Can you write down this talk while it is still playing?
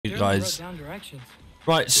guys.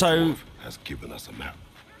 Right, so has given us a map.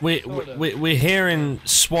 we're hearing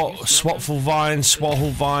Swatfelvine,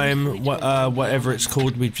 whatever it's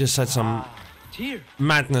called. We've just had some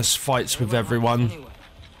madness fights with everyone.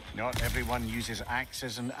 Not everyone uses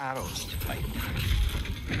axes and arrows to fight.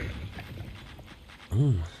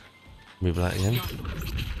 Ooh. Move that again.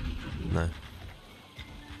 No.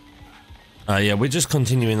 Yeah, we're just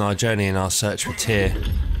continuing our journey in our search for Tyr.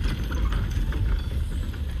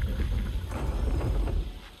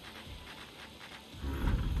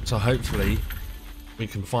 So hopefully we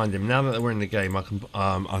can find him. Now that we're in the game, I can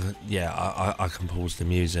I can pause the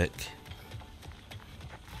music.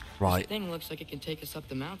 Right. This thing looks like it can take us up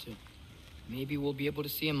the mountain. Maybe we'll be able to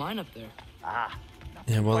see a mine up there. Ah.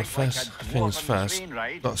 Yeah, well, the first things first.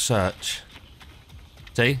 Got to search.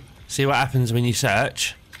 See what happens when you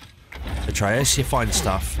search. Atreus, you find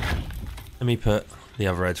stuff. Let me put the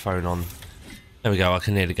other headphone on. There we go. I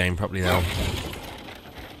can hear the game properly now.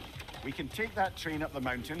 We can take that train up the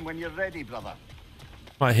mountain when you're ready, brother.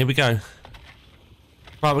 Right, here we go.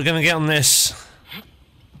 Right, we're gonna get on this.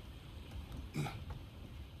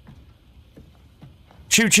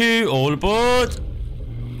 Choo choo, all aboard.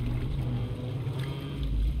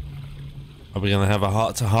 Are we gonna have a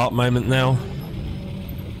heart-to-heart moment now?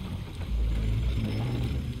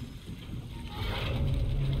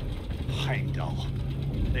 Heimdall.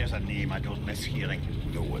 There's a name I don't miss hearing.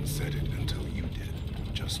 No one said it until you did,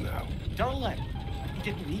 just now. Durlin. He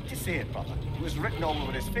didn't need to say it, brother. It was written all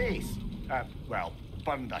over his face. Well,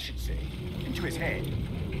 burned, I should say. Into his head.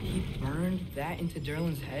 He burned that into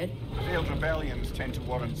Durlin's head? Failed rebellions tend to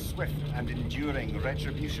warrant swift and enduring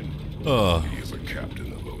retribution. Oh. He is a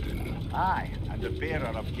captain of Odin. Aye, and the bearer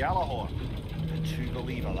of Gjallarhorn. A true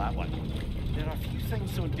believer, that one. There are few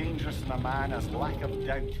things so dangerous in a man as lack of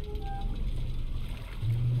doubt.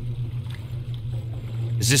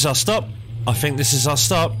 Is this our stop? I think this is our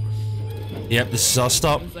stop. Yep, this is our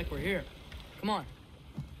stop. Seems like we're here. Come on.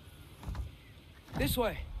 This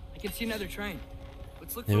way. I can see another train.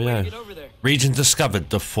 Let's look for a way to get over there. Region discovered,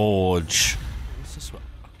 the Forge. What's this one?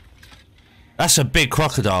 That's a big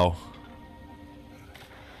crocodile.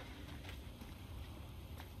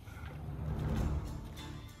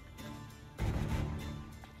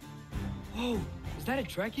 Whoa, is that a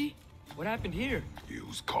Trekkie? What happened here?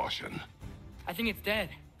 Use caution. I think it's dead.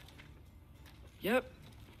 Yep,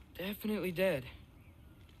 definitely dead.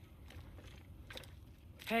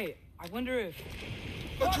 Hey, I wonder if...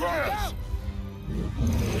 Atreus!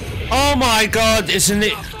 Oh my god, isn't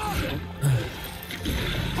it?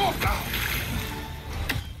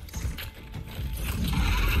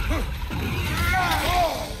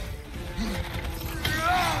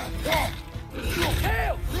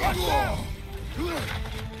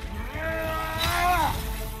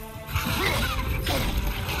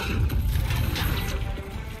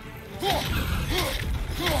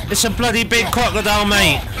 It's a bloody big crocodile,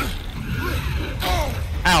 mate.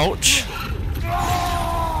 Ouch.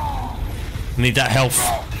 Need that health.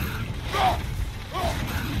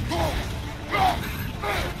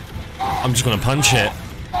 I'm just gonna punch it.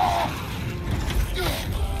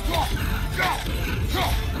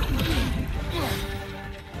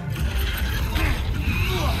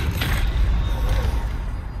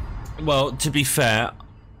 Well, to be fair,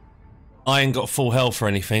 I ain't got full health or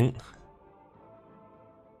anything.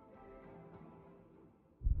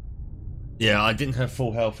 Yeah, I didn't have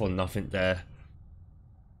full health or nothing there.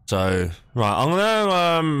 So, right, I'm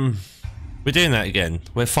gonna, we're doing that again.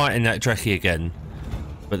 We're fighting that Trekkie again.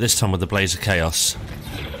 But this time with the Blaze of Chaos.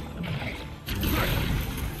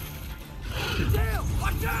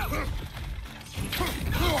 Watch out!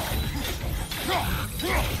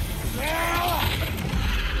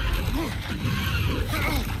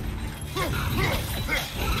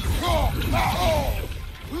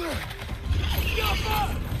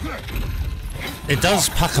 It does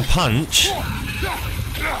pack a punch.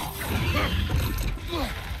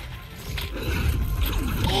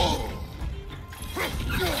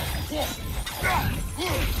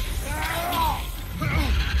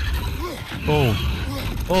 Oh.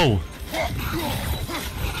 Oh.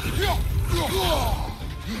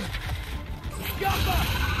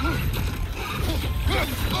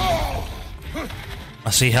 I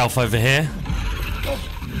see health over here.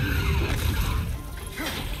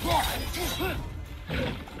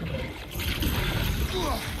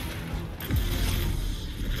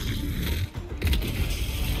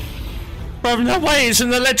 Bro, no way, it's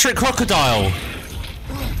an electric crocodile.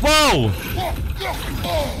 Whoa!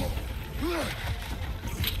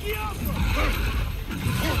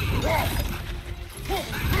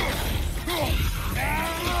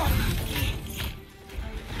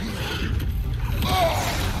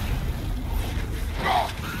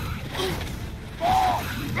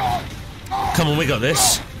 come on, we got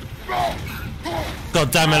this.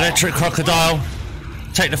 Goddamn electric crocodile.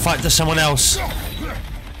 Take the fight to someone else.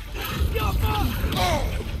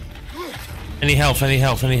 Any health, any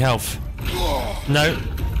health, any health? No.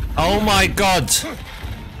 Oh my god.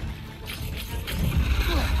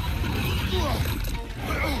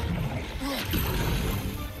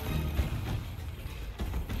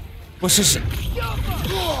 What's this?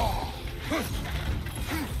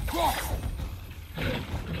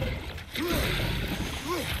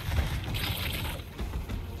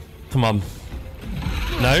 Come on.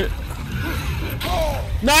 No.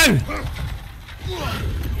 No!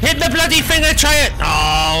 Hit the bloody thing, Atreus!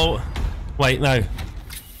 Oh! Wait, no.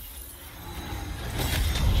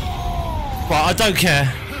 Right, I don't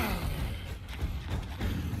care.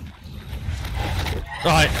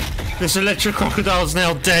 Right, this electric crocodile's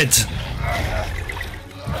now dead.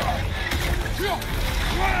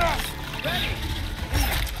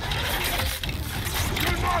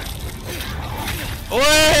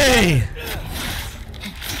 Oi!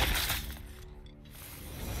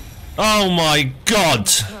 Oh my god!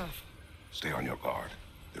 Stay on your guard.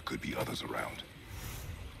 There could be others around.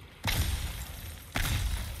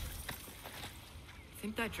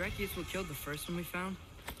 Think that Drakius will kill the first one we found?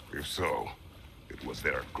 If so, it was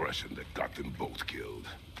their aggression that got them both killed.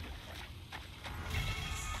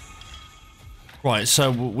 Right, so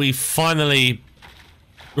we finally...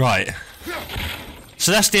 Right.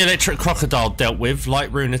 So that's the electric crocodile dealt with.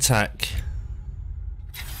 Light rune attack.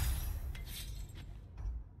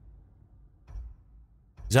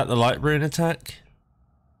 Is that the light rune attack?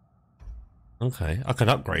 Okay, I can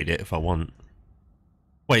upgrade it if I want.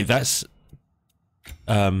 Wait, that's...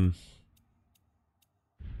 Yeah.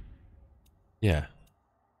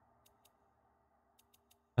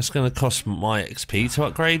 That's going to cost my XP to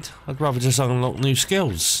upgrade. I'd rather just unlock new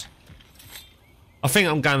skills. I think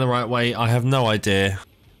I'm going the right way. I have no idea.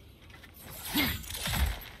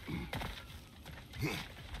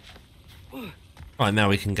 Right, now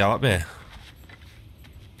we can go up here.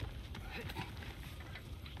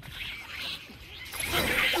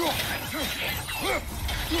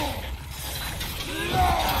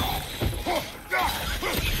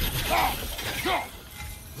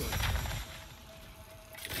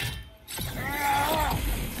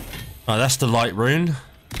 Oh, that's the light rune.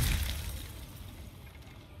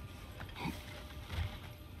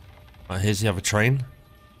 Right, here's the other train.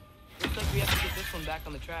 Looks like we have to get this one back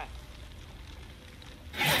on the track.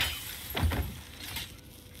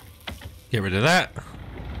 Get rid of that.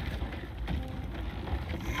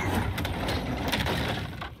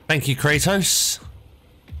 Thank you, Kratos.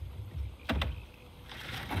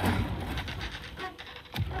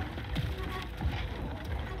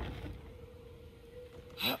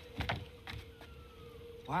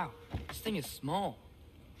 Wow, this thing is small.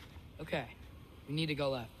 Okay, we need to go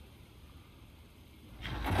left.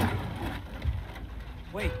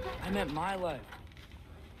 Wait, I meant my left.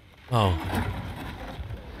 Oh.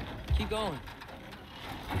 Keep going.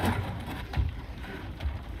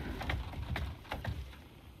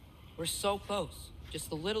 We're so close.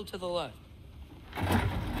 Just a little to the left.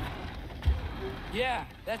 Yeah,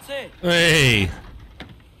 that's it. Hey.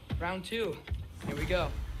 Round 2. Here we go.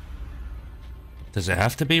 Does it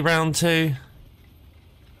have to be round 2?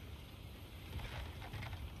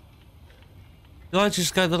 Did I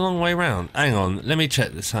just go the long way round? Hang on, let me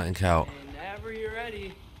check this something out. Whenever you're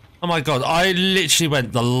ready. Oh my god, I literally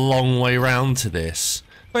went the long way round to this.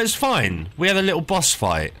 But it's fine. We had a little boss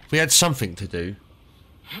fight. We had something to do.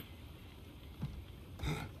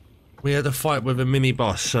 We had a fight with a mini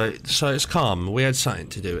boss, so it's calm. We had something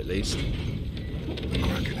to do at least. The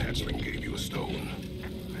Kraken hatchling gave you a stone.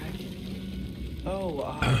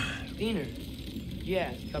 Oh, Diener. Yeah,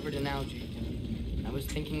 it's covered in algae. I was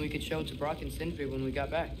thinking we could show it to Brock and Sindri when we got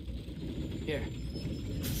back. Here.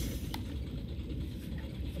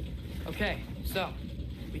 Okay, so,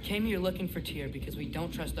 we came here looking for Tyr because we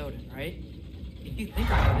don't trust Odin, right? If you think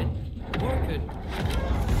about it, Thor could...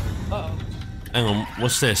 Uh-oh. Hang on,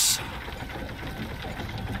 what's this?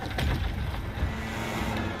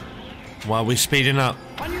 Why are we speeding up?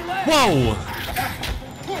 On your left! Whoa!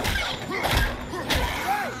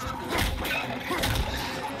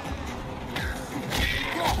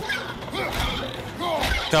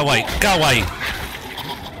 Go away, go away!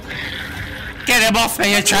 Get him off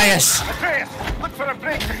me, Atreus! Atreus, look for a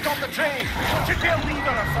brake to stop the train. Should be a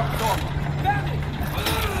lever of some sort. Found it!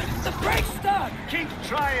 The brake's stuck! Keep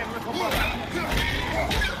trying, little brother.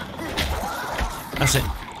 That's it.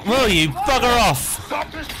 Will you bugger off? Stop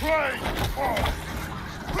this train!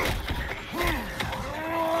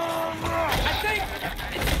 I think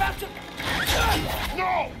it's about to...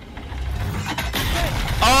 No!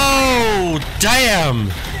 damn!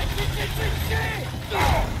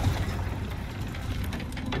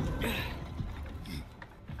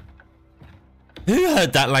 Who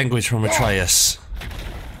heard that language from Atreus?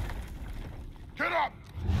 Get up!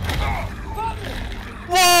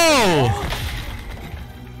 Whoa!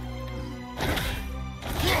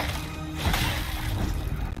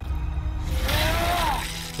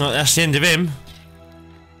 Right, that's the end of him.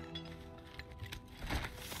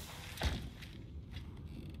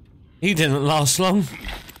 He didn't last long. I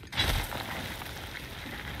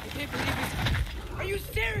can't believe it. Are you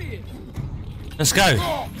serious? Let's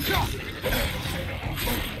go.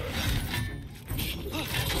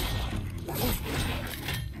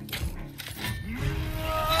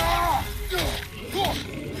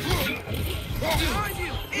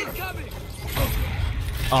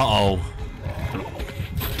 Uh-oh.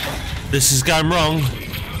 This is going wrong.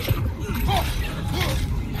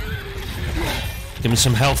 Give me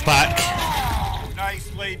some health back.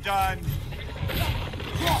 Nicely done.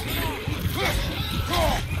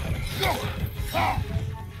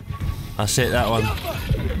 That's it, that one.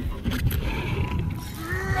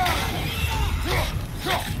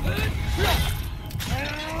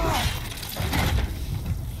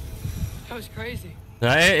 That was crazy. Is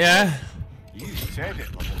that it, yeah? You said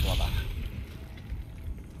it, little brother.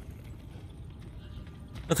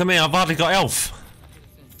 Look at me, I've hardly got health.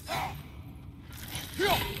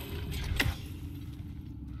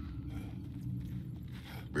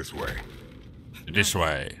 This way. This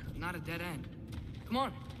way. Not a dead end. Come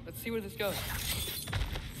on, let's see where this goes.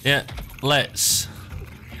 Yeah, let's.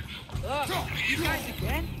 You guys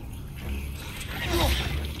again?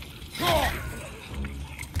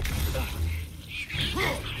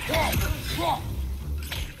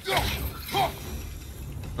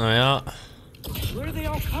 There we are. Where are they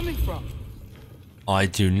all coming from? I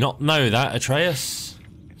do not know that, Atreus.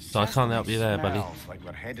 So I can't help you there, buddy. Smells like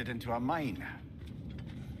we're headed into a mine.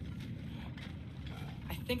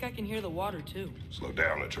 I think I can hear the water too. Slow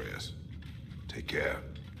down, Atreus. Take care.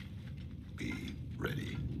 Be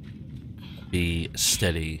ready. Be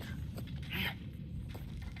steady.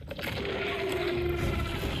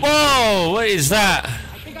 Whoa! What is that?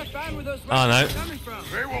 I think I found where those Oh, no. are coming from.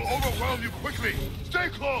 They will overwhelm you quickly. Stay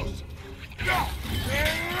close.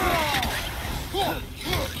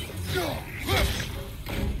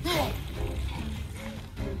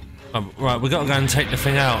 Right, we got to go and take the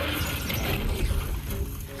thing out.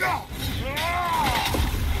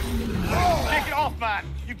 Take it off, man.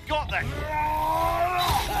 You've got this.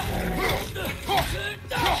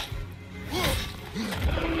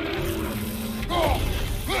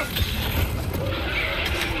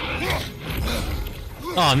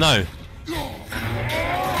 Oh no!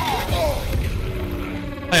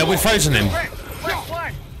 Hey, we've frozen him. Quick,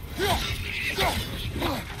 flank.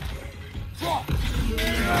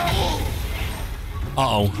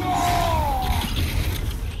 Uh-oh.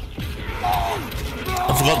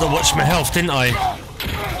 I forgot to watch my health, didn't I?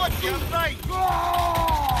 What's your right?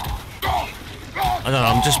 I don't know,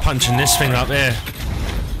 I'm just punching this thing up here.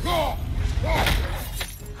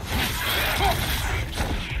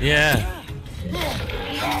 Yeah.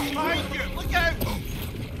 Behind you. Look out.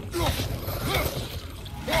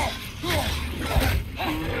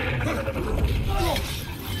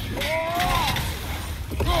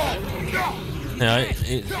 Yeah,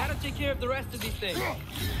 Gotta take care of the rest of these things.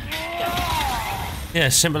 yeah,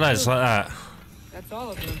 simple as like that. That's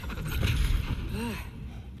all of them.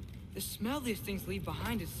 The smell these things leave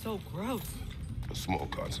behind is so gross. A small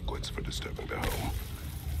consequence for disturbing the home.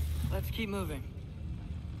 Let's keep moving.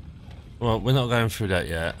 Well, we're not going through that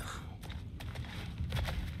yet.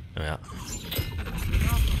 There we are.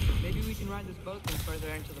 Maybe we can ride this boat then further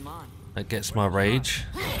into the mine. That gets my rage.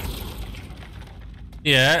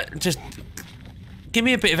 Yeah, just give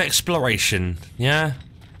me a bit of exploration, yeah?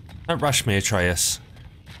 Don't rush me, Atreus.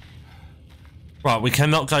 Right, we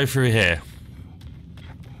cannot go through here.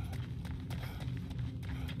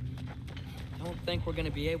 I don't think we're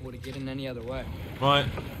gonna be able to get in any other way. Right,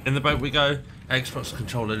 in the boat we go. Xbox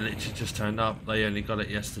controller literally just turned up. They only got it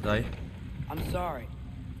yesterday. I'm sorry.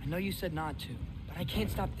 I know you said not to, but I can't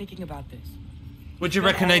stop thinking about this. What do you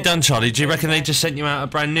reckon they done, Charlie? Do you reckon they just sent you out a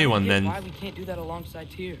brand new one then? Why we can't do that alongside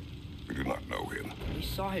Tyr? We do not know him. We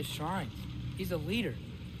saw his shrines. He's a leader.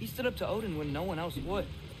 He stood up to Odin when no one else would.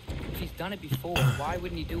 If he's done it before, why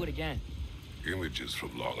wouldn't he do it again? Images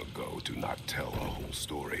from long ago do not tell a whole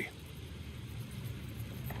story.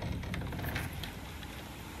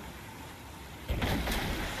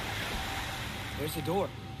 There's the door.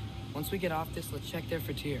 Once we get off this, let's check there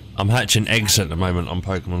for Tyr. I'm hatching eggs at the moment on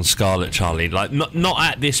Pokemon Scarlet, Charlie. Like, not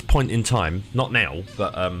at this point in time. Not now,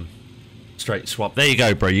 but, Straight swap. There you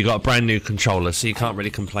go, bro. You got a brand new controller, so you can't really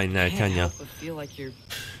complain now, can you? I feel like you're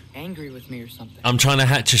angry with me or something. I'm trying to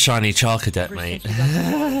hatch a shiny Charcadet, Ever mate. since we got to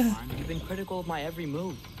the water farm, you've been critical of my every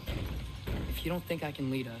move. If you don't think I can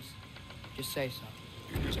lead us, just say so.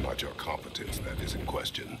 It is not your competence that is in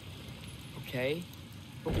question. Okay,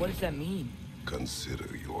 but what does that mean?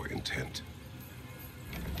 Consider your intent.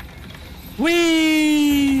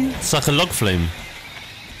 Whee! It's like a log flume.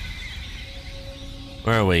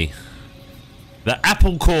 Where are we? The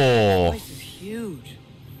apple core. This place is huge.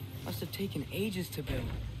 Must have taken ages to build.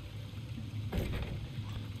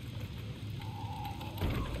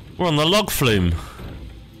 We're on the log flume.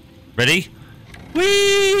 Ready?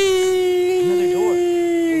 Whee! Another door.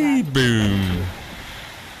 We'll have to- Boom.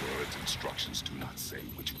 Birds' instructions do not say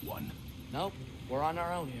which one. Nope, we're on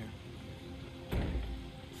our own here.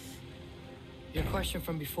 Your question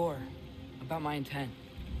from before, about my intent.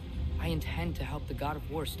 I intend to help the god of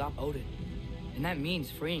war stop Odin. And that means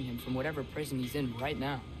freeing him from whatever prison he's in right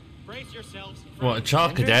now. Brace yourselves. What, a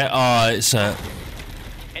Charcadet? Oh, it's a...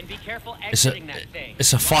 And be careful It's a... exiting that thing.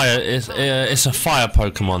 It's a fire... It's a fire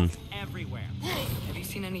Pokemon. Everywhere. Have you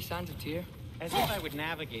seen any signs of Tyr? As if I would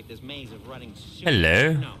navigate this maze of running soup.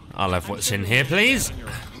 Hello. No. I'll have what's in here, please.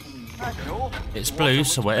 I know. It's blue,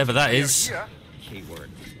 so whatever that is. Keyword.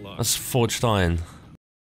 Look. That's forged iron.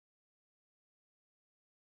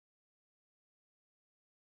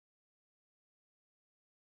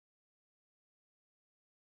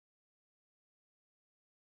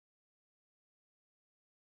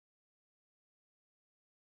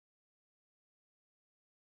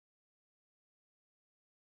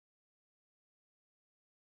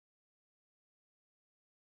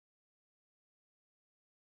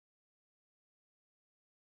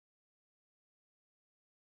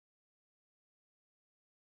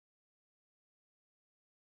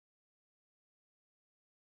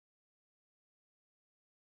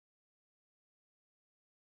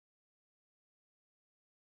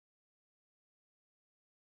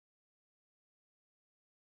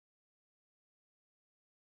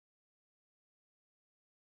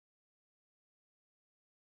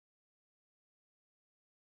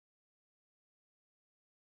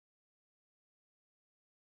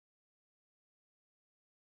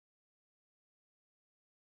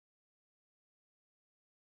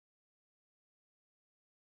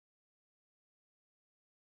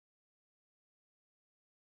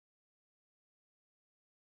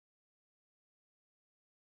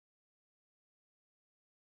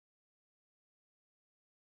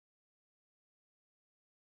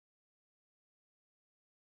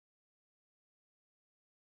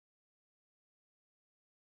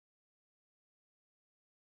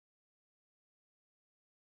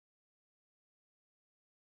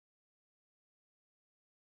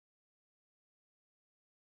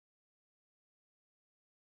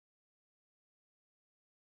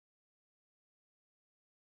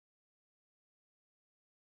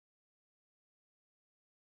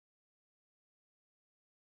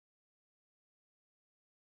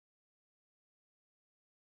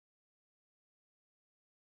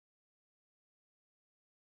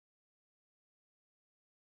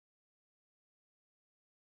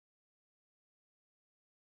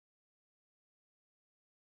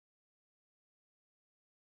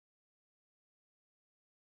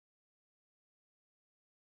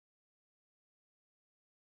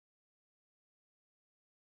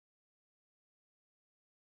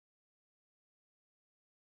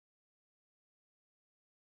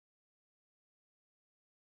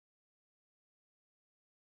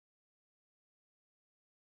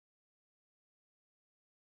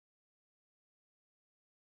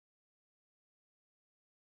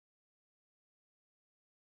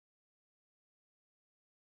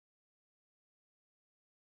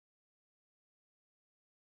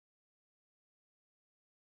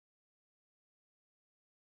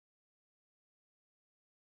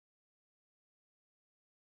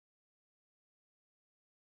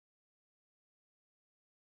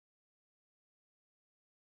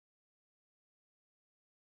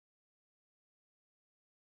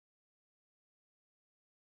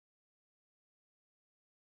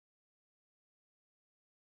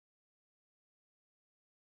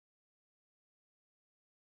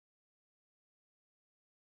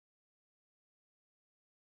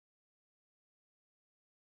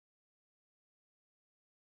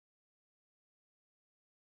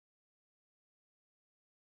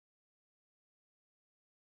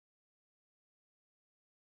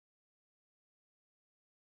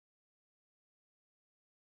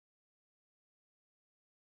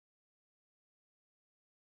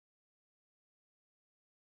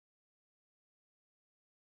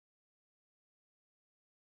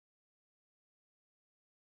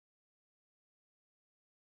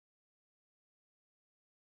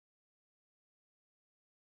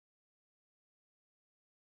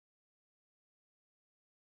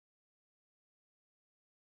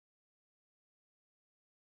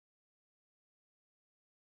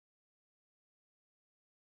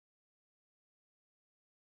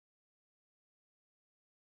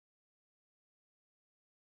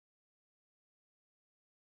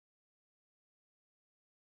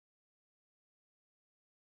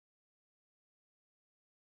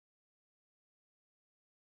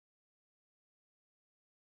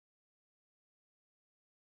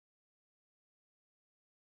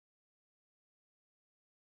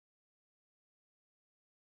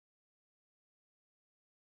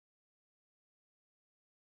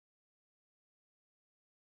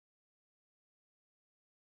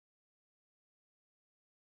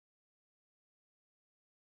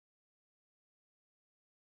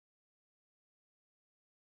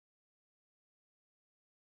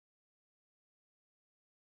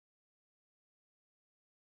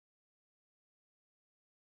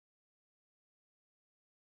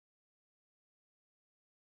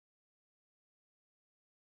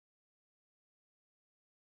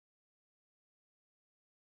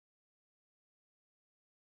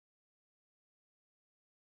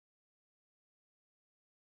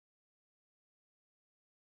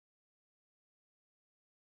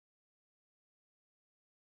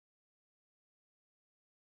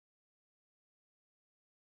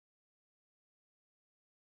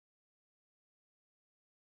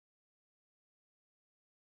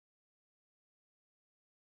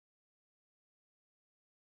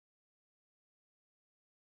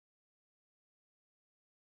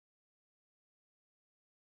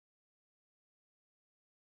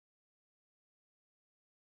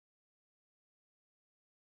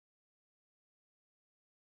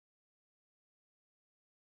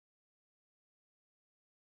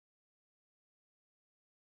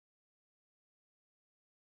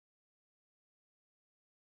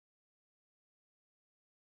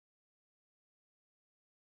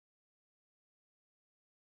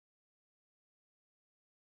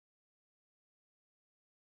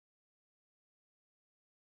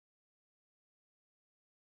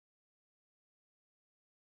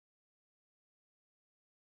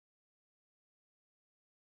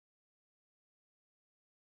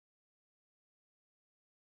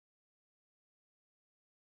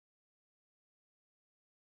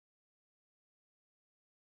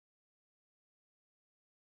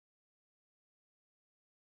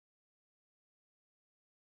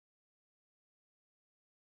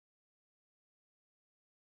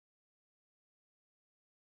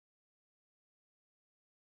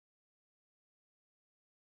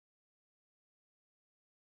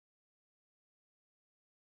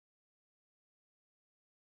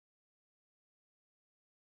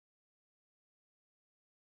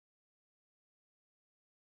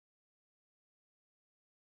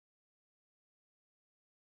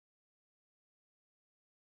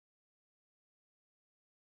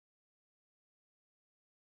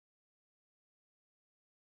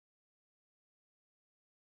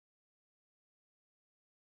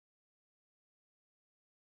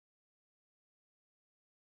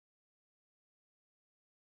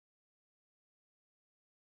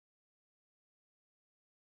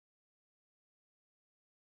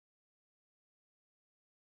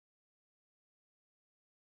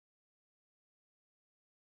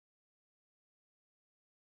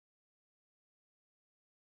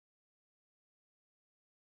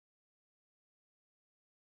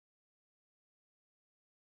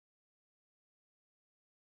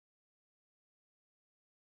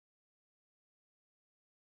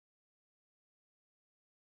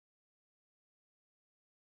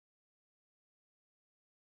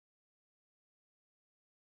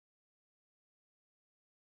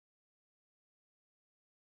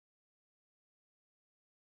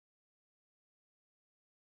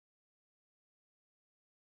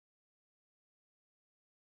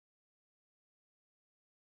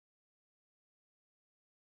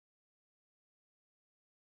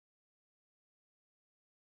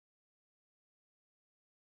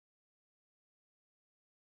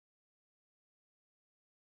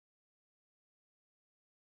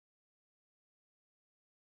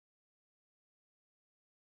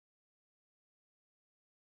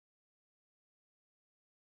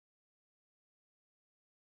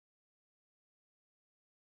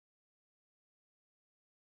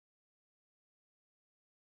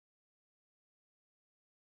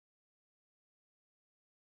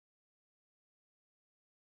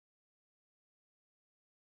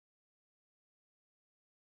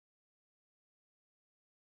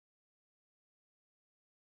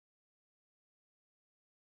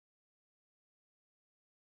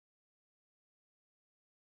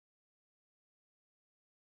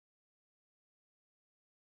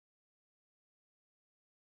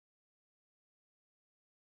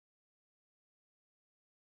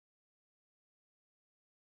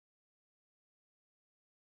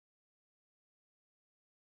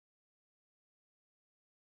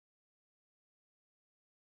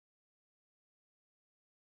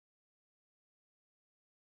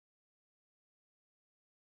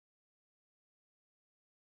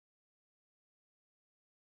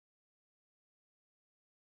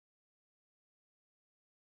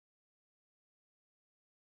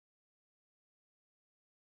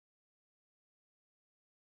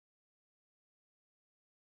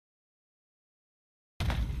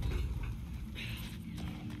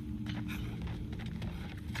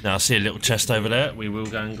 Now I see a little chest over there. We will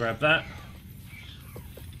go and grab that.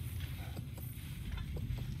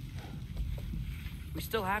 We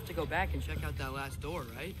still have to go back and check out that last door,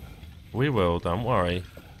 right? We will, don't worry.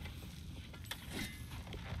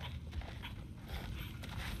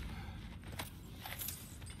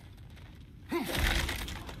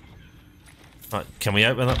 Right, can we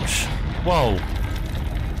open up? Whoa!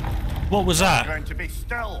 What was that? Going to be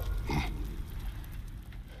still.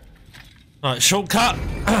 Right, shortcut.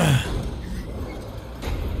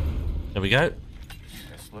 There we go.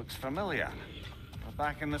 This looks familiar. We're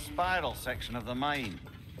back in the spiral section of the mine.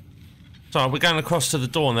 So we're going across to the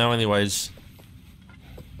door now, anyways.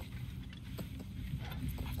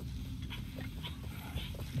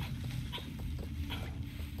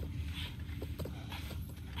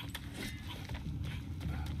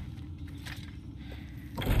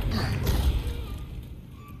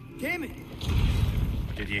 Damn it!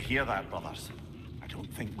 Did you hear that, brothers? I don't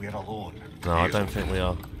think we're alone. No, I don't think we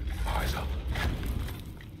are. Eyes up.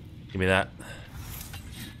 Give me that.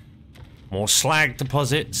 More slag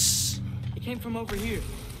deposits. It came from over here.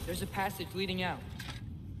 There's a passage leading out.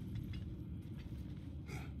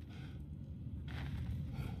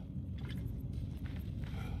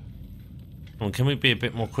 Well, can we be a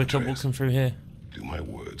bit more quicker walking through here? Do my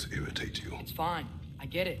words irritate you? It's fine. I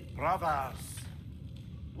get it. Brothers!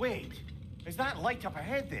 Wait, is that light up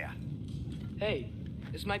ahead there? Hey,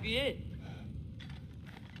 this might be it.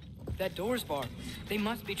 That door's barred. They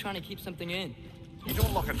must be trying to keep something in. You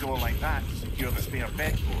don't lock a door like that to secure the spare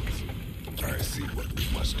bedclothes. I see what we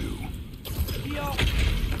must do.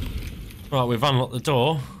 Right, we've unlocked the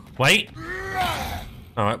door. Wait.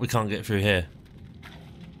 Alright, we can't get through here.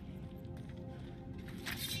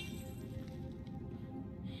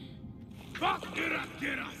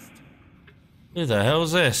 Who the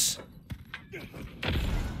hell's this?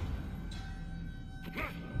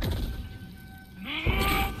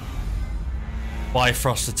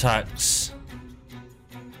 Bifrost attacks.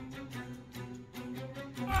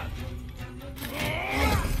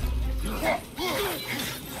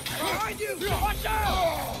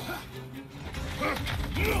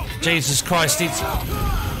 Jesus Christ, he's...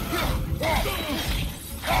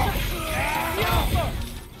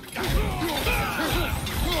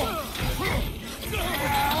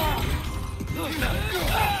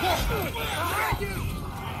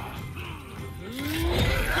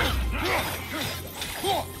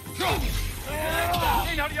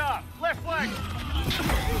 Left leg!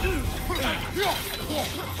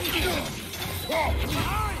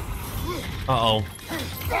 Uh-oh.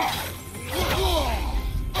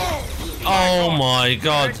 Oh my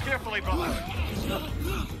God. Carefully, brother.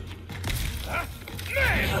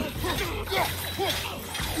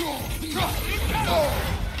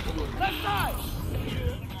 Left side!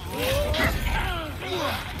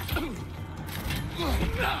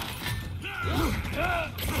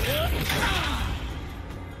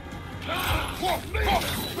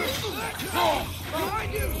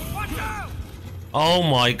 Oh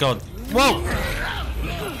my God. Whoa!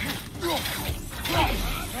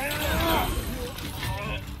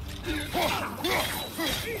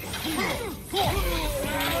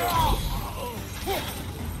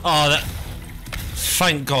 Oh, that...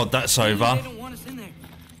 Thank God that's over. They don't want us in there.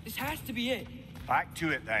 This has to be it. Back to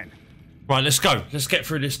it then. Right, let's go. Let's get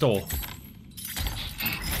through this door.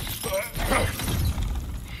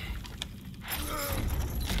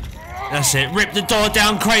 That's it. Rip the door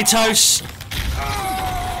down, Kratos.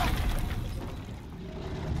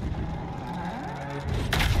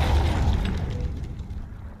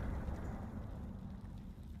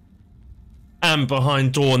 And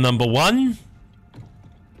behind door number 1.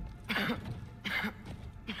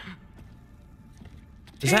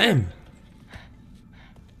 Is that him?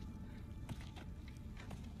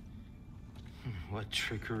 What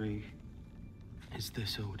trickery is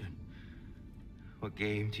this, Odin? What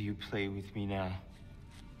game do you play with me now?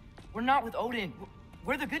 We're not with Odin.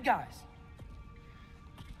 We're the good guys.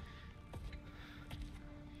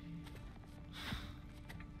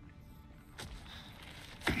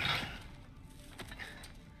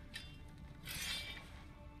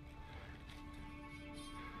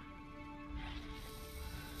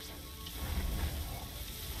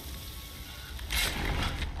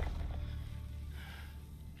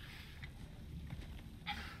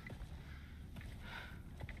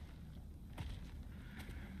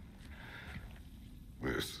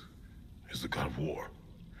 This is the god of war.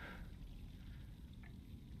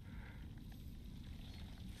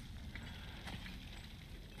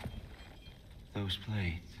 Those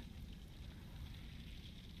blades.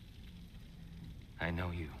 I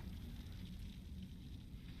know you.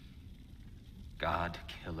 God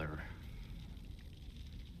killer.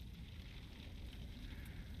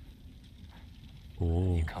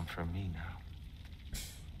 Ooh. You come for me now.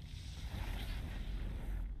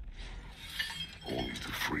 Only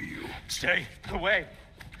to free you. Stay away.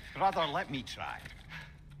 Brother, let me try.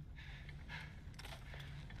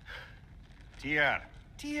 Tyr.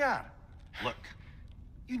 Tyr. Look,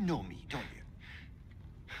 you know me, don't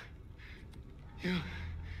you?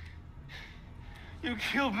 You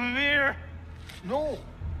killed Mimir. No.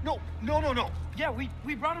 No. Yeah,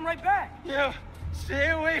 we brought him right back. You stay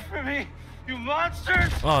away from me, you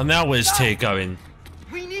monsters. Oh, now where's Tyr going?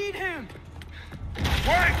 We need him.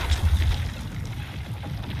 Wait!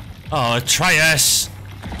 Oh, Atreus!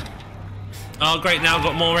 Oh, great, now I've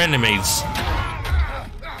got more enemies.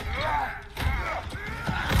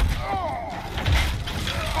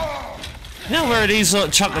 Now where are these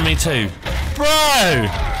lot chucking me to? Bro!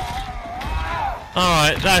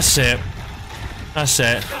 Alright, that's it. That's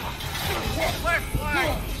it.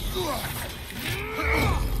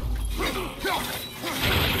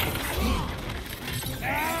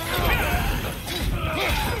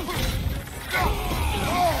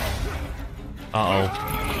 Uh-oh.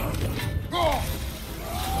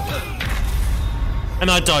 And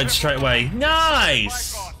I died straight away.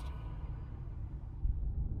 Nice!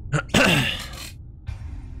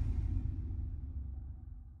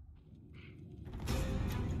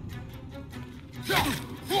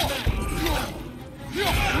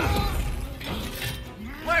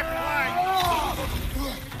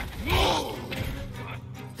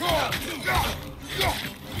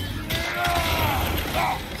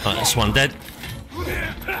 Right, that's one dead.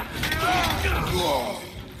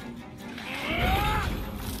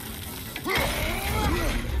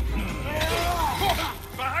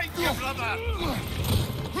 Behind you, brother!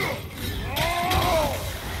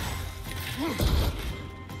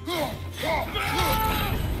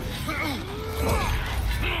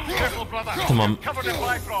 Careful, brother. Come on. Covered in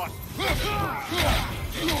Bifrost.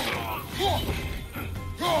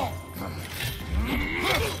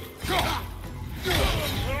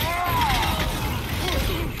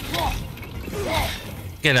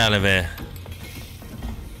 Get out of here.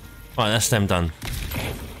 Right, that's them done.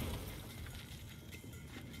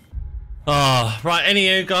 Oh, right,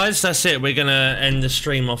 anywho, guys, that's it. We're gonna end the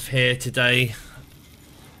stream off here today.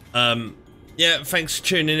 Yeah, thanks for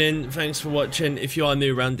tuning in. Thanks for watching. If you are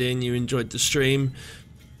new around here and you enjoyed the stream,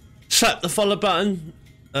 slap the follow button.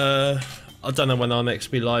 I don't know when I'll next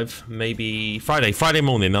be live. Maybe Friday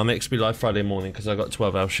morning. I'll next be live Friday morning because I got a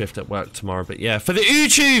 12-hour shift at work tomorrow. But yeah, for the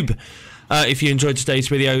YouTube, if you enjoyed today's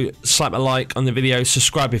video, slap a like on the video,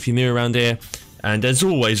 subscribe if you're new around here, and as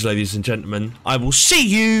always, ladies and gentlemen, I will see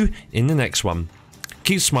you in the next one.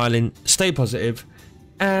 Keep smiling, stay positive,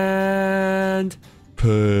 and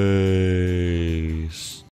peace.